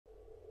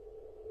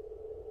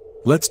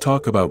Let's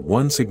talk about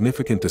one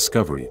significant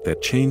discovery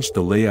that changed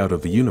the layout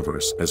of the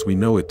universe as we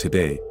know it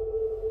today.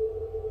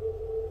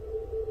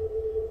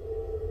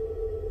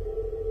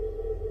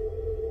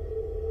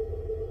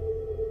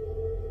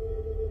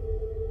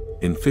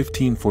 In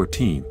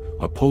 1514,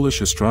 a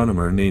Polish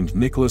astronomer named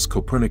Nicholas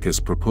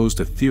Copernicus proposed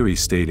a theory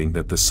stating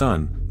that the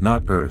Sun,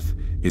 not Earth,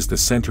 is the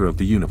center of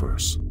the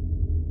universe.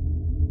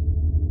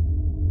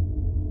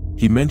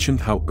 He mentioned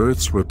how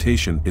Earth's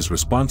rotation is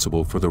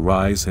responsible for the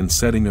rise and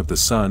setting of the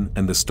Sun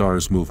and the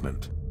stars'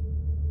 movement.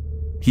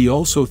 He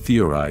also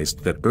theorized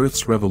that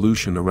Earth's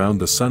revolution around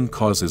the Sun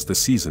causes the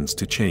seasons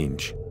to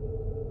change.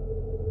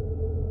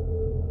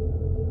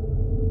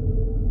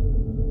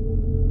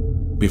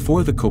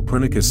 Before the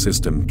Copernicus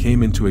system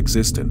came into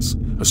existence,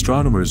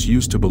 astronomers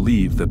used to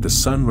believe that the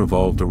Sun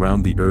revolved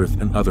around the Earth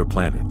and other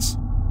planets.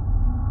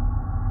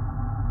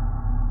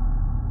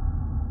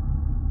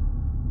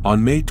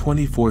 On May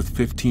 24,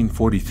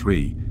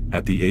 1543,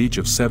 at the age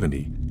of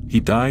 70, he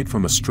died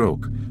from a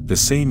stroke. The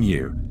same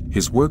year,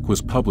 his work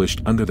was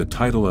published under the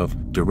title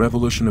of De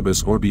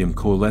Revolutionibus Orbium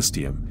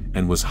Coelestium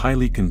and was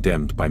highly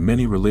condemned by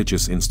many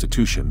religious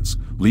institutions,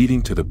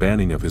 leading to the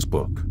banning of his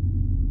book.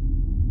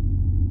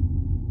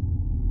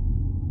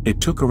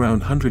 It took around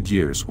 100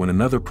 years when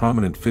another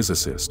prominent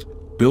physicist,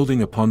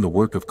 building upon the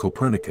work of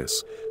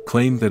Copernicus,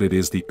 claimed that it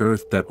is the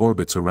Earth that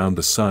orbits around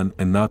the Sun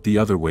and not the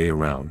other way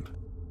around.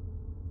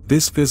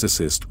 This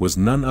physicist was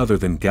none other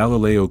than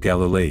Galileo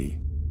Galilei.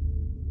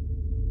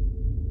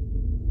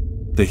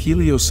 The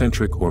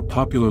heliocentric, or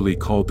popularly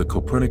called the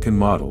Copernican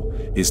model,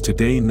 is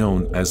today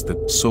known as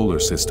the solar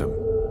system.